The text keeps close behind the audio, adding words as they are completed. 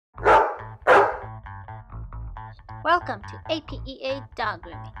Welcome to APEA Dog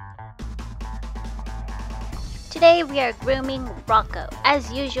Grooming. Today we are grooming Rocco.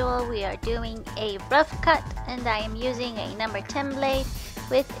 As usual, we are doing a rough cut and I am using a number 10 blade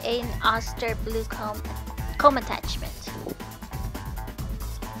with an Oster blue comb attachment.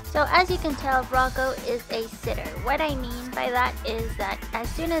 So as you can tell, Rocco is a sitter. What I mean by that is that as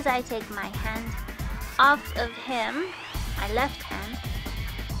soon as I take my hand off of him, my left hand,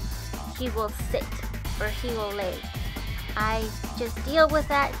 he will sit or he will lay. I just deal with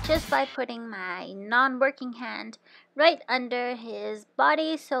that just by putting my non-working hand right under his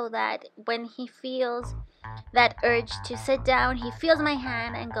body so that when he feels that urge to sit down, he feels my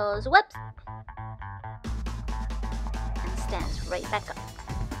hand and goes whoops and stands right back up.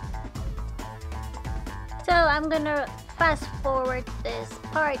 So I'm gonna fast forward this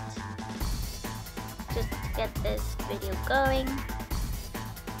part just to get this video going.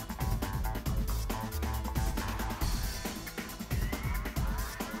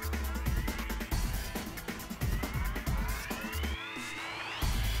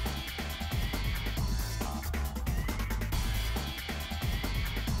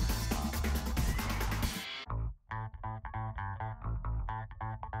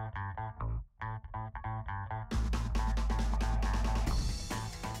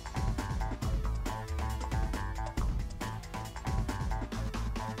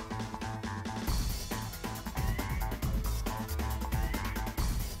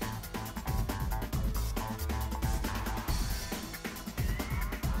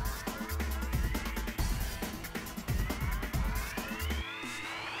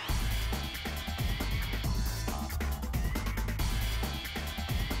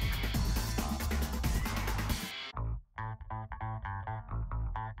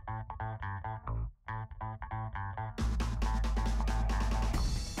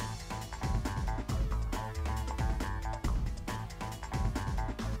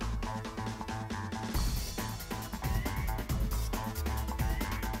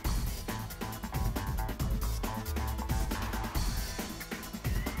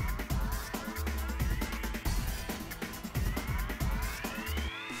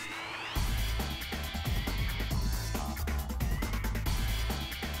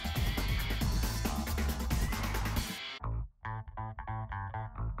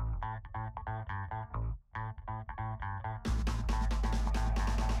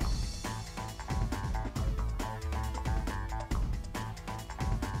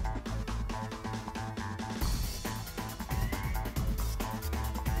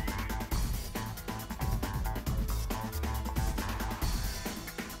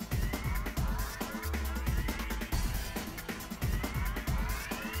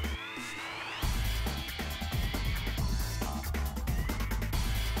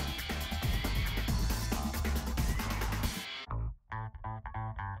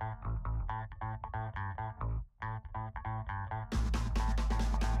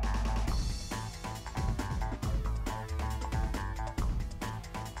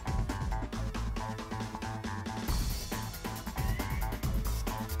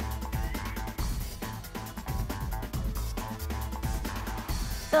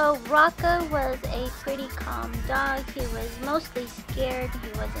 So Rocco was a pretty calm dog. He was mostly scared. He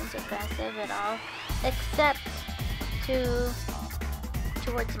wasn't aggressive at all, except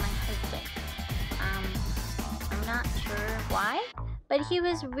towards my husband. I'm not sure why, but he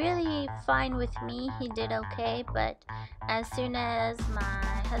was really fine with me. He did okay, but as soon as my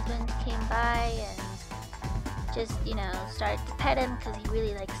husband came by and just, started to pet him because he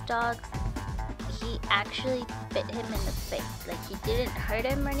really likes dogs, he actually bit him in the face. Like, he didn't hurt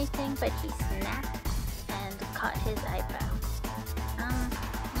him or anything, but he snapped and caught his eyebrow. I'm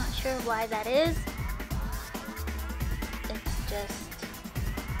not sure why that is. It's just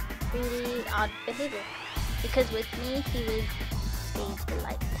really odd behavior. Because with me, he was a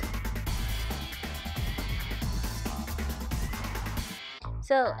delight.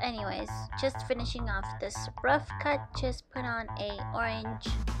 So anyways, just finishing off this rough cut, just put on a orange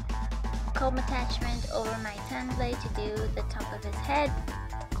comb attachment over my 10 blade to do the top of his head,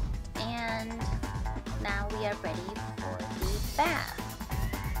 and now we are ready for the bath.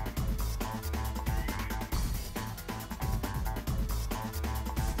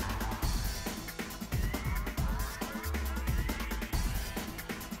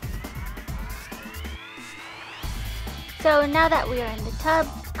 So now that we are in the tub,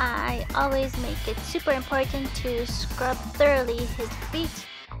 I always make it super important to scrub thoroughly his feet,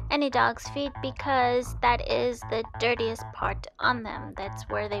 any dog's feet, because that is the dirtiest part on them. That's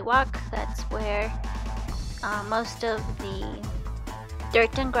where they walk, that's where most of the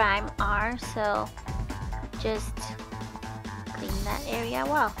dirt and grime are. So just clean that area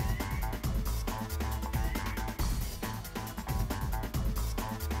well.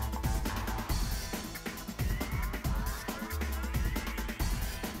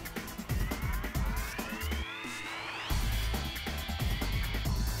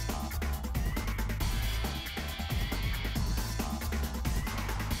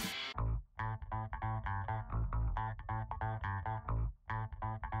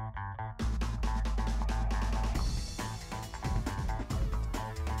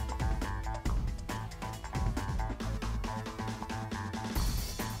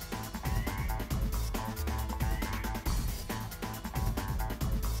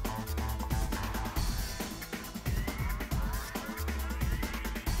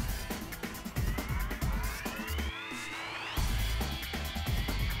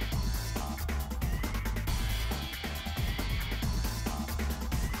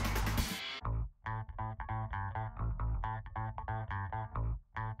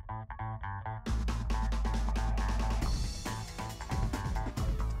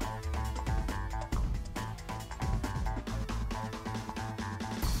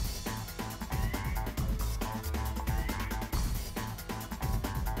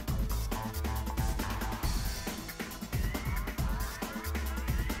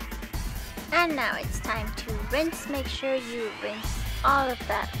 And now it's time to rinse. Make sure you rinse all of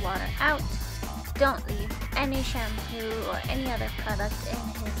that water out. Don't leave any shampoo or any other product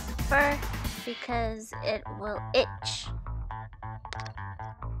in his fur because it will itch.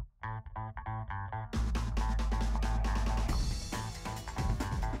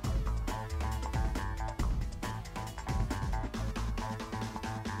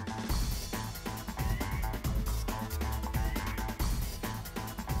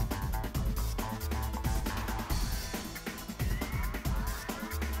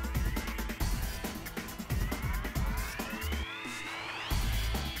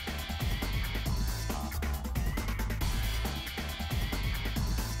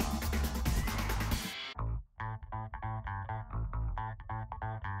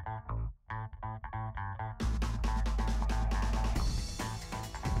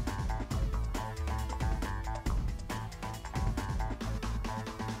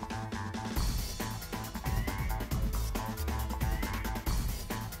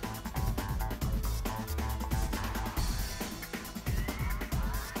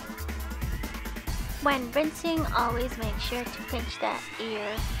 When rinsing, always make sure to pinch that ear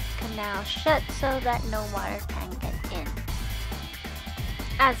canal shut so that no water can get in.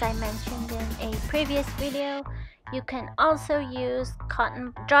 As I mentioned in a previous video, you can also use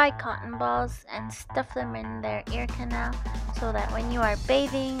dry cotton balls and stuff them in their ear canal so that when you are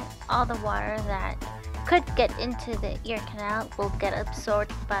bathing, all the water that could get into the ear canal will get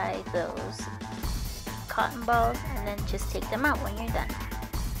absorbed by those cotton balls, and then just take them out when you're done.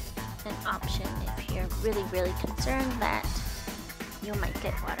 An option if you're really concerned that you might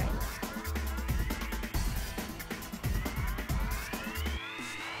get water in there.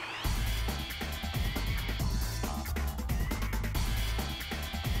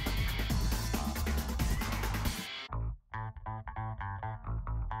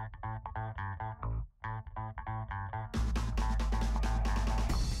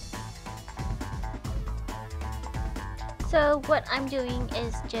 So what I'm doing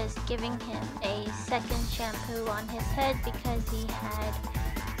is just giving him a second shampoo on his head because he had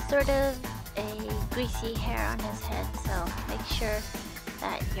sort of a greasy hair on his head. So make sure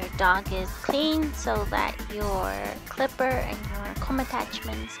that your dog is clean so that your clipper and your comb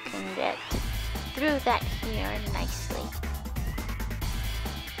attachments can get through that hair nicely.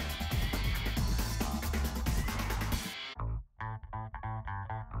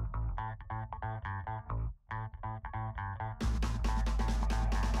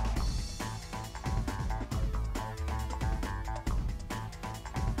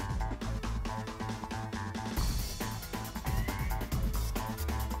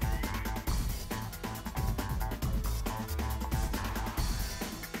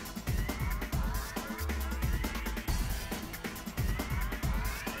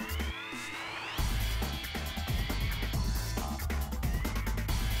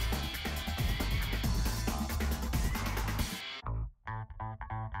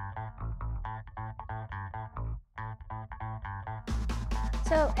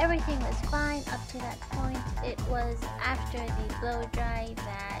 So everything was fine up to that point. It was after the blow dry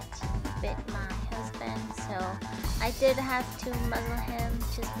that he bit my husband, so I did have to muzzle him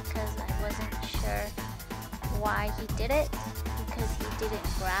just because I wasn't sure why he did it, because he didn't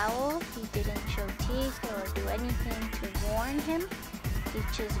growl, he didn't show teeth or do anything to warn him. He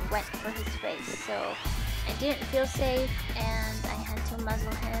just went for his face. So I didn't feel safe and I had to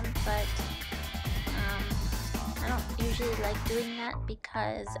muzzle him, but I don't usually like doing that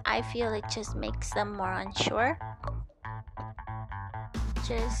because I feel it just makes them more unsure.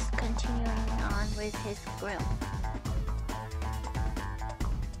 Just continuing on with his groom.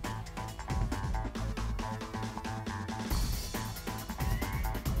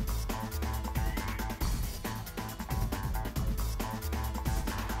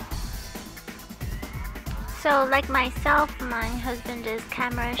 So like myself, my husband is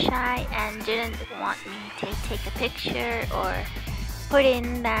camera shy and didn't want me to take a picture or put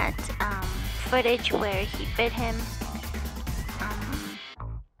in that footage where he bit him.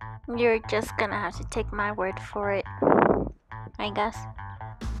 You're just gonna have to take my word for it, I guess.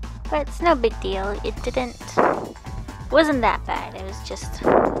 But it's no big deal. It wasn't that bad. It was just,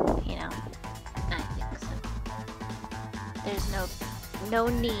 I think so. There's no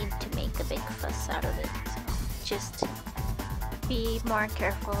need to make a big fuss out of it. So just be more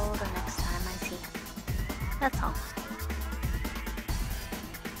careful the next time I see him. That's all.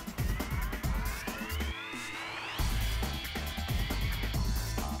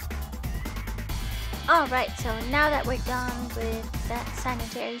 Alright, so now that we're done with that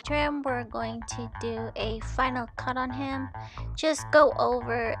sanitary trim, we're going to do a final cut on him. Just go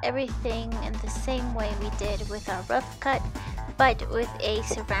over everything in the same way we did with our rough cut, but with a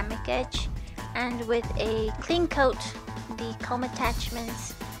ceramic edge. And with a clean coat, the comb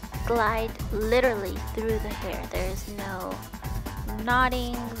attachments glide literally through the hair. There's no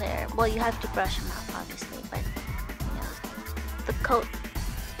knotting there. Well, you have to brush them out, obviously, but the coat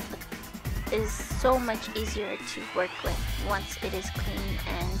is so much easier to work with once it is clean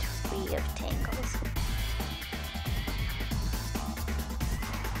and free of tangles.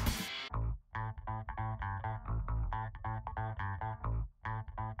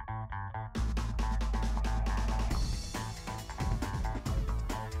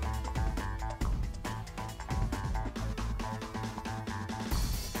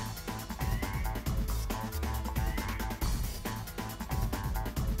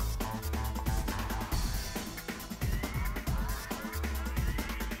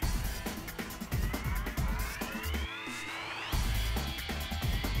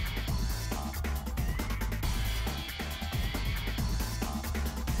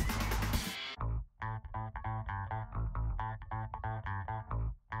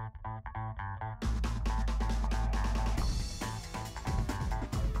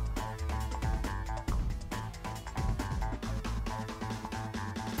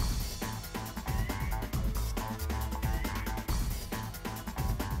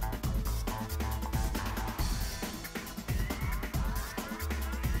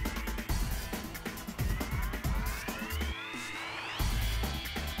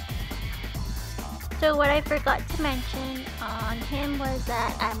 So what I forgot to mention on him was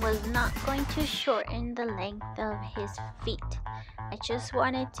that I was not going to shorten the length of his feet. I just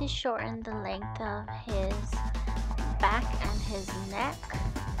wanted to shorten the length of his back and his neck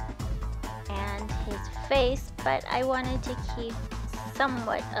and his face, but I wanted to keep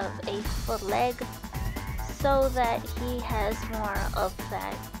somewhat of a full leg so that he has more of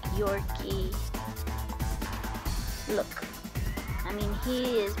that Yorkie look. I mean,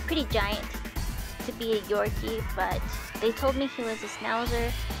 he is pretty giant to be a Yorkie, but they told me he was a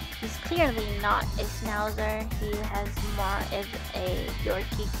Schnauzer. He's clearly not a Schnauzer. He has more of a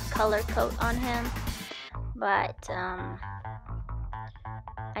Yorkie color coat on him, but I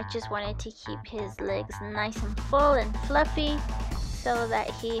just wanted to keep his legs nice and full and fluffy so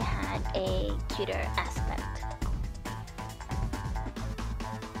that he had a cuter aspect.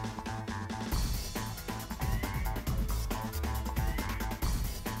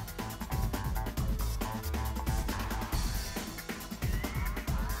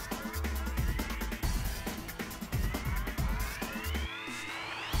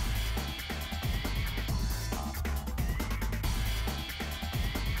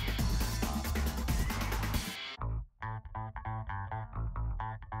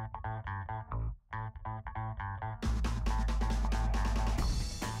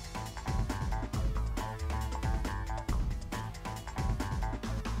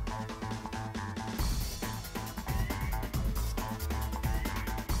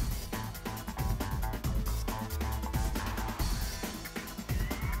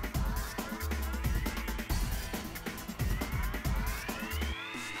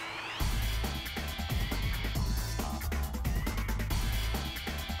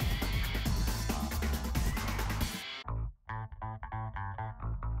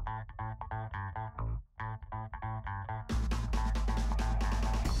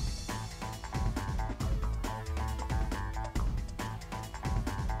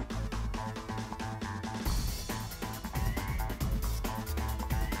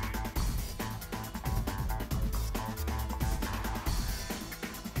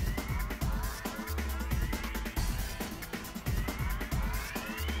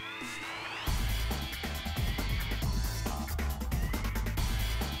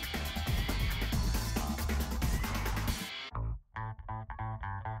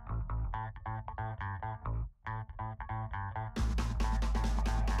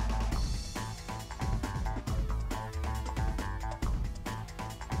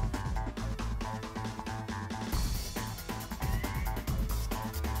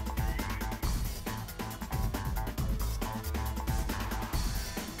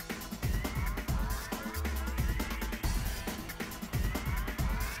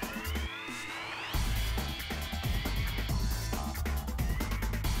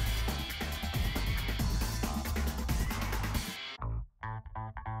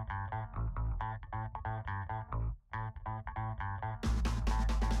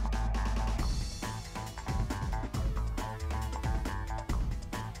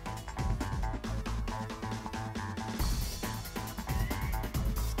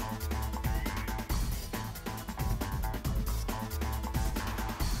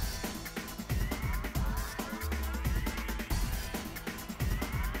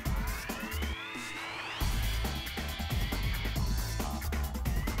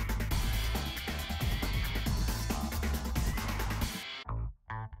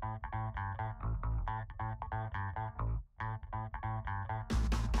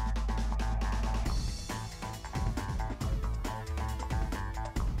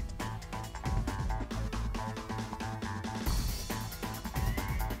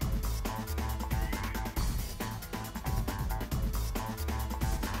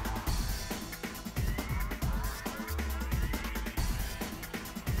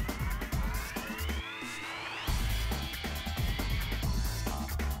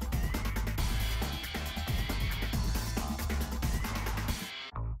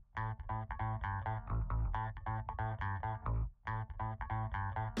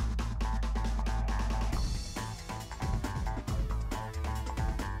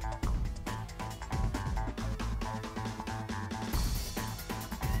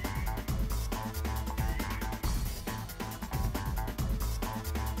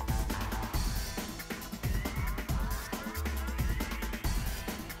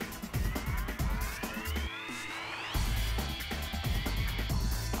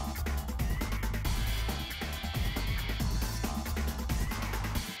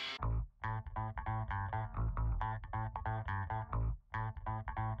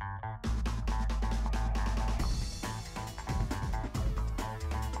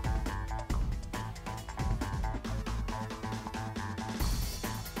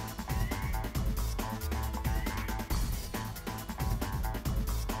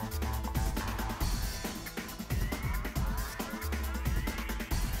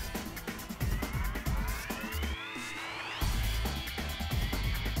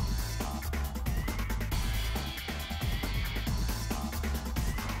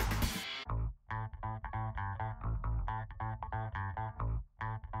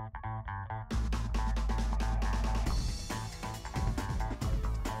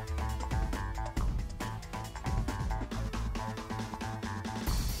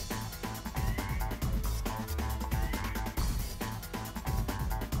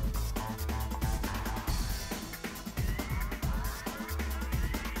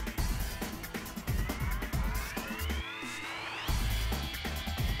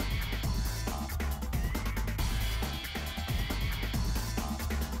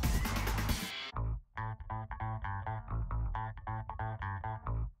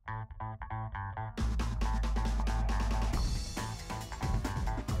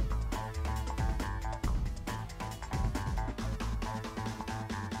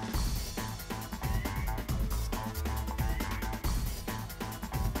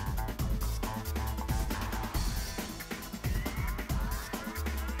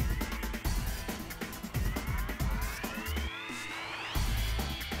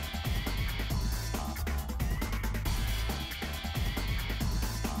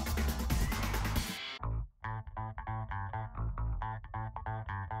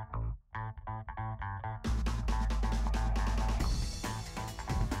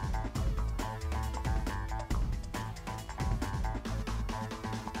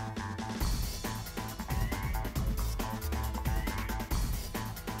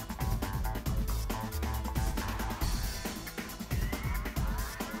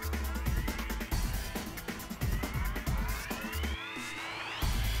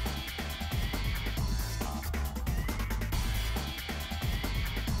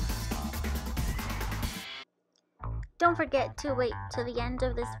 don't forget to wait till the end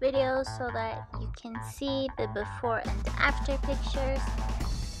of this video so that you can see the before and after pictures.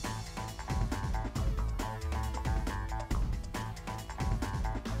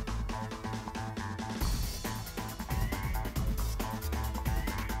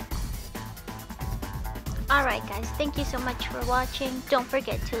 Alright guys, thank you so much for watching. Don't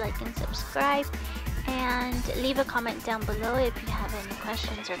forget to like and subscribe, and leave a comment down below if you have any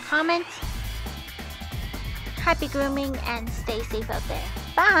questions or comments. Happy grooming and stay safe out there.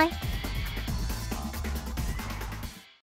 Bye!